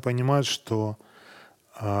прекрасно понимают, что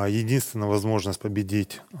единственная возможность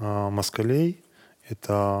победить москалей –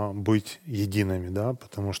 это быть едиными, да,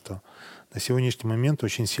 потому что на сегодняшний момент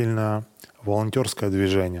очень сильное волонтерское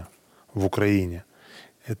движение в Украине.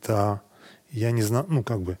 Это, я не знаю, ну,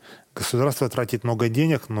 как бы, государство тратит много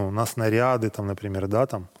денег, ну, на снаряды, там, например, да,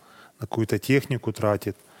 там, на какую-то технику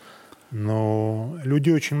тратит. Но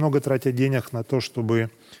люди очень много тратят денег на то, чтобы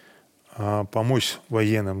помочь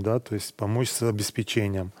военным, да, то есть помочь с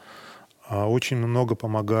обеспечением. Очень много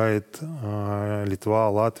помогает Литва,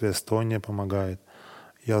 Латвия, Эстония помогает.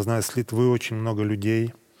 Я знаю, с Литвы очень много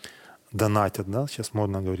людей донатят, да, сейчас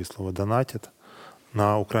модно говорить слово «донатят»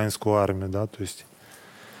 на украинскую армию, да, то есть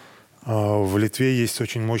в Литве есть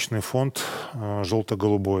очень мощный фонд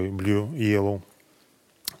желто-голубой, Blue Yellow,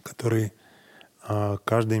 который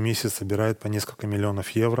каждый месяц собирает по несколько миллионов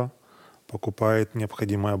евро, покупает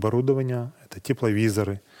необходимое оборудование, это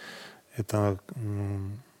тепловизоры, это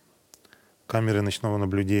камеры ночного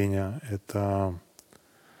наблюдения, это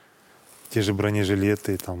те же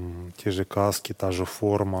бронежилеты, там, те же каски, та же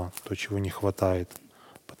форма, то, чего не хватает.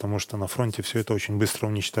 Потому что на фронте все это очень быстро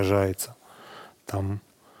уничтожается. Там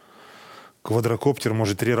квадрокоптер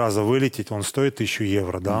может 3 раза вылететь, он стоит 1000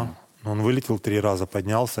 евро, да? Но он вылетел 3 раза,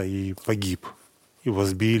 поднялся и погиб. Его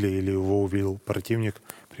сбили или его убил противник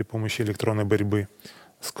при помощи электронной борьбы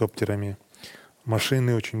с коптерами.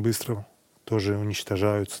 Машины очень быстро тоже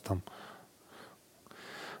уничтожаются. Там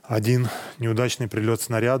один неудачный прилет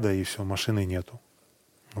снаряда, и все, машины нету.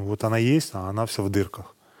 Ну, вот она есть, а она вся в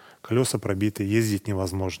дырках. Колеса пробиты, ездить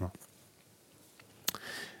невозможно.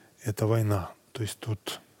 Это война. То есть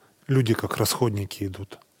тут люди как расходники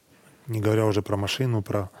идут. Не говоря уже про машину,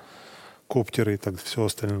 про коптеры и так все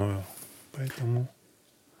остальное. Поэтому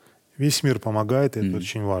весь мир помогает, и это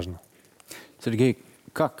очень важно. Сергей,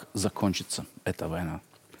 как закончится эта война?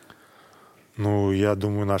 Ну, я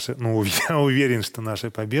думаю, я уверен, что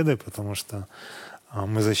нашей победой, потому что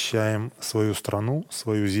мы защищаем свою страну,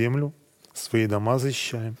 свою землю, свои дома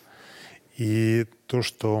защищаем. И то,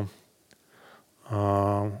 что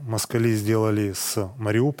москали сделали с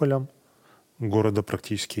Мариуполем, города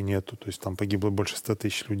практически нету, то есть там погибло больше 100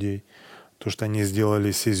 тысяч людей. То, что они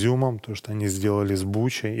сделали с Изюмом, то, что они сделали с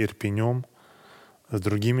Бучей, Ирпенем, с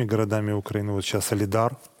другими городами Украины. Вот сейчас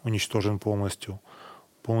Солидар уничтожен полностью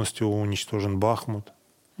уничтожен Бахмут,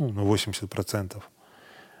 ну, на 80%.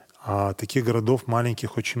 А таких городов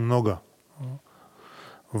маленьких очень много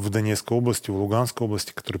в Донецкой области, в Луганской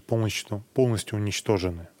области, которые полностью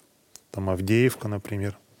уничтожены. Там Авдеевка,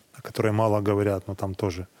 например, о которой мало говорят, но там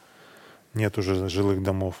тоже нет уже жилых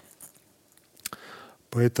домов.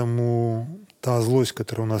 Поэтому та злость,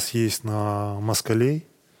 которая у нас есть на москалей,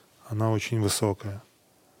 она очень высокая.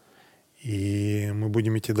 И мы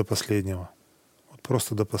будем идти до последнего. Вот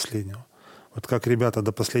просто до последнего. Вот как ребята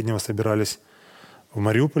до последнего собирались в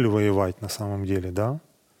Мариуполе воевать на самом деле, да?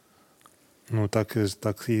 Ну, так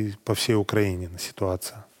и по всей Украине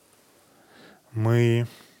ситуация. Мы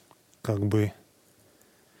как бы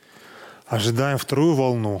ожидаем вторую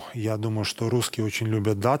волну. Я думаю, что русские очень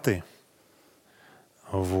любят даты.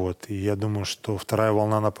 Вот. И я думаю, что вторая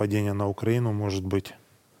волна нападения на Украину может быть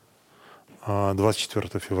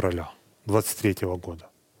 24 февраля 2023 года.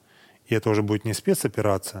 И это уже будет не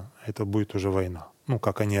спецоперация, а это будет уже война. Ну,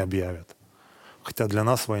 как они объявят. Хотя для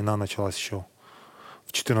нас война началась еще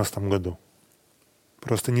в 2014 году.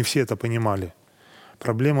 Просто не все это понимали.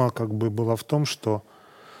 Проблема как бы была в том, что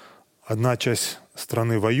одна часть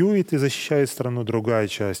страны воюет и защищает страну, другая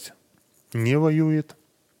часть не воюет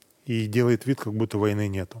и делает вид, как будто войны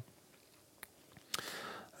нету.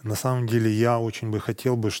 На самом деле я очень бы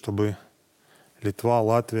хотел, чтобы Литва,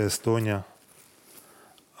 Латвия, Эстония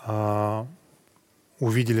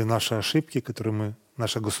увидели наши ошибки, которые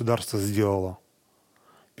наше государство сделало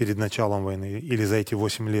перед началом войны или за эти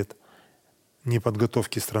 8 лет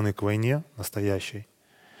неподготовки страны к войне настоящей,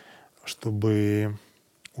 чтобы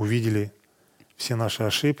увидели все наши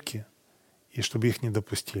ошибки и чтобы их не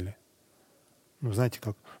допустили. Ну, знаете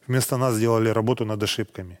как, вместо нас сделали работу над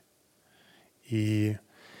ошибками. И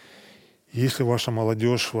если ваша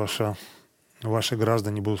молодежь, ваши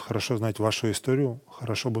граждане будут хорошо знать вашу историю,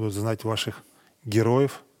 хорошо будут знать ваших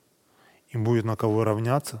героев, им будет на кого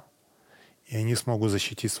равняться, и они смогут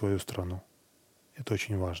защитить свою страну. Это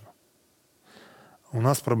очень важно. У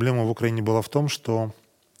нас проблема в Украине была в том, что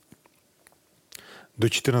до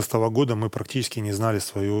 2014 года мы практически не знали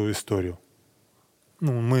свою историю.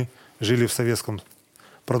 Ну, мы жили в советском,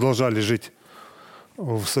 продолжали жить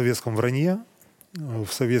в советском вранье, в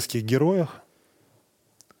советских героях,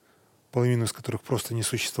 половину из которых просто не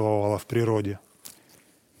существовало в природе.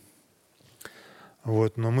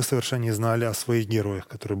 Вот. Но мы совершенно не знали о своих героях,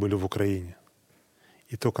 которые были в Украине.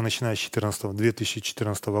 И только начиная с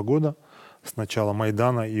 2014 года, с начала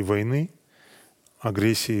Майдана и войны,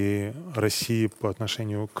 агрессии России по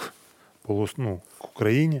отношению к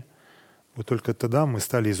Украине, вот только тогда мы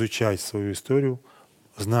стали изучать свою историю,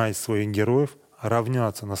 знать своих героев,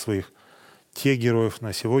 равняться на своих тех героев,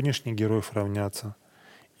 на сегодняшних героев равняться.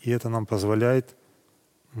 И это нам позволяет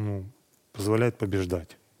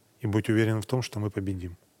побеждать. И быть уверенным в том, что мы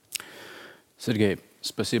победим. Сергей,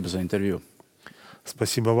 спасибо за интервью.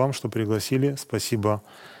 Спасибо вам, что пригласили. Спасибо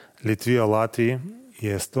Литве, Латвии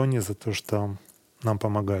и Эстонии за то, что нам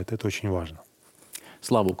помогают. Это очень важно.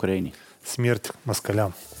 Слава Украине! Смерть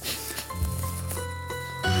москалям!